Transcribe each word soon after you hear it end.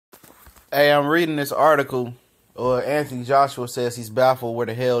Hey, I'm reading this article. Anthony Joshua says he's baffled where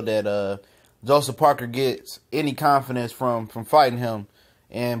the hell that Joseph Parker gets any confidence from fighting him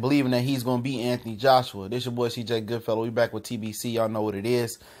and believing that he's gonna beat Anthony Joshua. This your boy CJ Goodfellow. We back with TBC. Y'all know what it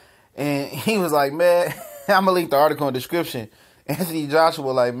is. And he was like, man, I'm gonna link the article in the description. Anthony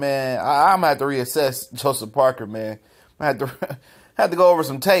Joshua, like, man, I'm gonna have to reassess Joseph Parker, man. I had to had to go over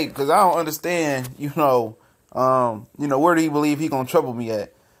some tape because I don't understand, where do he believe he gonna trouble me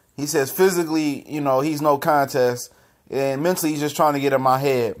at? He says physically, he's no contest, and mentally he's just trying to get in my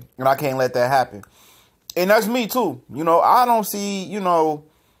head, and I can't let that happen. And that's me too. I don't see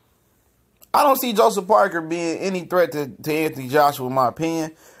Joseph Parker being any threat to Anthony Joshua, in my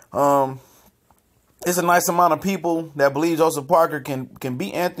opinion. It's a nice amount of people that believe Joseph Parker can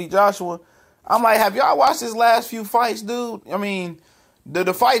beat Anthony Joshua. I'm like, have y'all watched his last few fights, dude? I mean,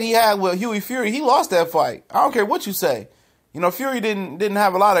 the fight he had with Hughie Fury, he lost that fight. I don't care what you say. Fury didn't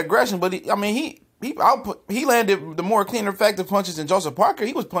have a lot of aggression, but he landed the more clean, effective punches than Joseph Parker.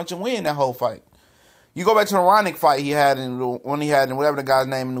 He was punching win that whole fight. You go back to the Ronick fight he had in whatever the guy's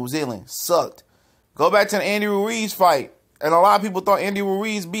name in New Zealand, sucked. Go back to the Andy Ruiz fight, and a lot of people thought Andy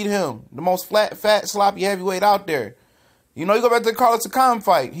Ruiz beat him, the most fat, sloppy heavyweight out there. You go back to the Carlos Takam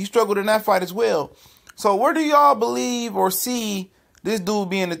fight. He struggled in that fight as well. So where do y'all believe or see this dude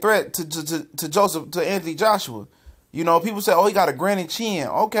being a threat to Anthony Joshua? People say, oh, he got a granite chin.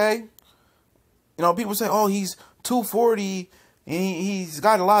 Okay. People say, oh, he's 240 and he's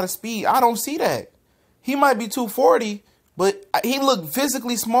got a lot of speed. I don't see that. He might be 240, but he looked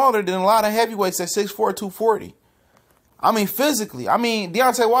physically smaller than a lot of heavyweights at 6'4", 240. I mean, physically. I mean,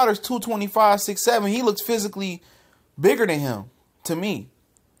 Deontay Wilder's 225, 6'7". He looks physically bigger than him, to me.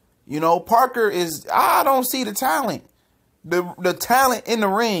 Parker is, I don't see the talent. The talent in the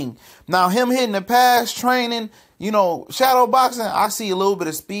ring. Now, him hitting the pass, training, shadow boxing, I see a little bit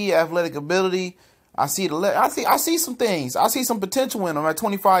of speed, athletic ability. I see some things. I see some potential in him at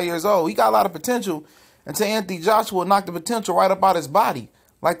 25 years old. He got a lot of potential until Anthony Joshua knocked the potential right up out his body.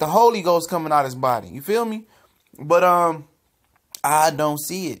 Like the Holy Ghost coming out his body. You feel me? But I don't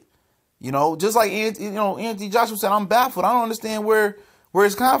see it. Just like Anthony Joshua said, I'm baffled. I don't understand where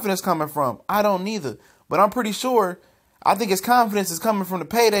his confidence coming from. I don't neither. But I'm pretty sure, I think his confidence is coming from the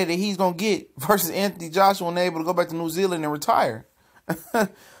payday that he's going to get versus Anthony Joshua and able to go back to New Zealand and retire.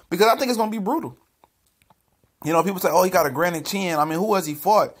 Because I think it's going to be brutal. People say, oh, he got a granite chin. I mean, who has he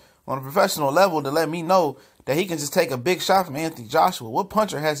fought on a professional level to let me know that he can just take a big shot from Anthony Joshua? What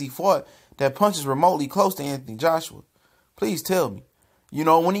puncher has he fought that punches remotely close to Anthony Joshua? Please tell me.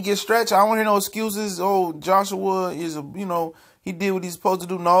 When he gets stretched, I don't want to hear no excuses. Oh, Joshua is he did what he's supposed to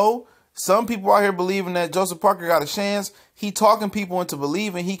do. No. Some people out here believing that Joseph Parker got a chance. He talking people into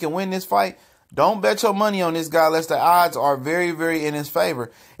believing he can win this fight. Don't bet your money on this guy unless the odds are very, very in his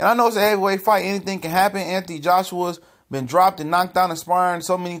favor. And I know it's a heavyweight fight. Anything can happen. Anthony Joshua's been dropped and knocked down in sparring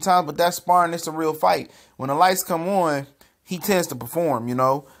so many times, but that sparring is a real fight. When the lights come on, he tends to perform,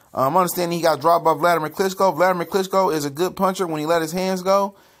 I'm understanding he got dropped by Vladimir Klitschko. Vladimir Klitschko is a good puncher when he let his hands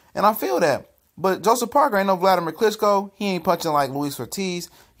go, and I feel that. But Joseph Parker ain't no Vladimir Klitschko. He ain't punching like Luis Ortiz.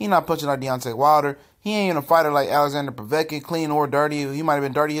 He not punching like Deontay Wilder. He ain't even a fighter like Alexander Povetkin, clean or dirty. He might have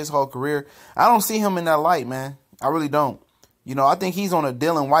been dirty his whole career. I don't see him in that light, man. I really don't. I think he's on a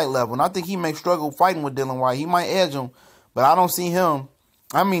Dylan White level, and I think he may struggle fighting with Dylan White. He might edge him, but I don't see him.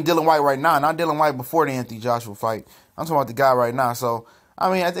 I mean Dylan White right now, not Dylan White before the Anthony Joshua fight. I'm talking about the guy right now. So,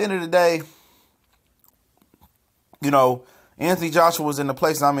 I mean, at the end of the day, Anthony Joshua was in the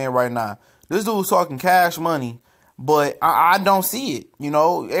place I'm in right now. This dude's talking cash money, but I don't see it.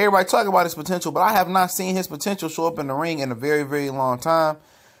 Everybody talking about his potential, but I have not seen his potential show up in the ring in a very, very long time.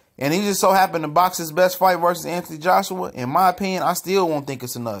 And he just so happened to box his best fight versus Anthony Joshua. In my opinion, I still won't think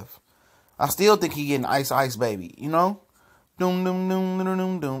it's enough. I still think he getting ice, baby. Doom, doom, doom, doom,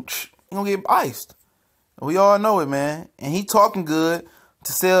 doom, doom. He gonna get iced. We all know it, man. And he talking good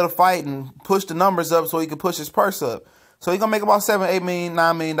to sell the fight and push the numbers up so he can push his purse up. So he gonna make about $7, $8 million,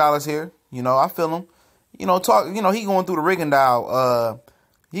 $9 million here. I feel him. He going through the Rigondeaux.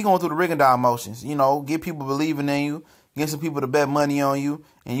 He going through the Rigondeaux motions. Get people believing in you, get some people to bet money on you,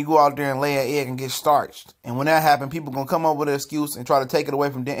 and you go out there and lay an egg and get starched. And when that happens, people gonna come up with an excuse and try to take it away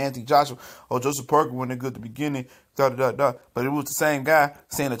from Anthony Joshua. Oh, Joseph Parker wasn't good at the beginning. But it was the same guy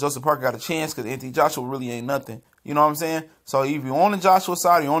saying that Joseph Parker got a chance because Anthony Joshua really ain't nothing. You know what I'm saying? So if you're on the Joshua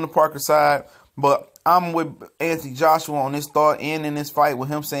side, you're on the Parker side. But I'm with Anthony Joshua on this thought and in this fight with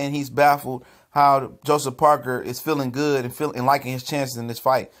him saying he's baffled how Joseph Parker is feeling good and liking his chances in this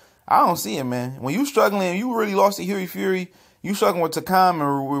fight. I don't see it, man. When you struggling, you really lost to Hughie Fury. You struggling with Takam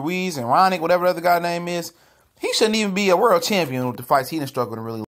and Ruiz and Ronick, whatever the other guy's name is. He shouldn't even be a world champion with the fights he done struggled to really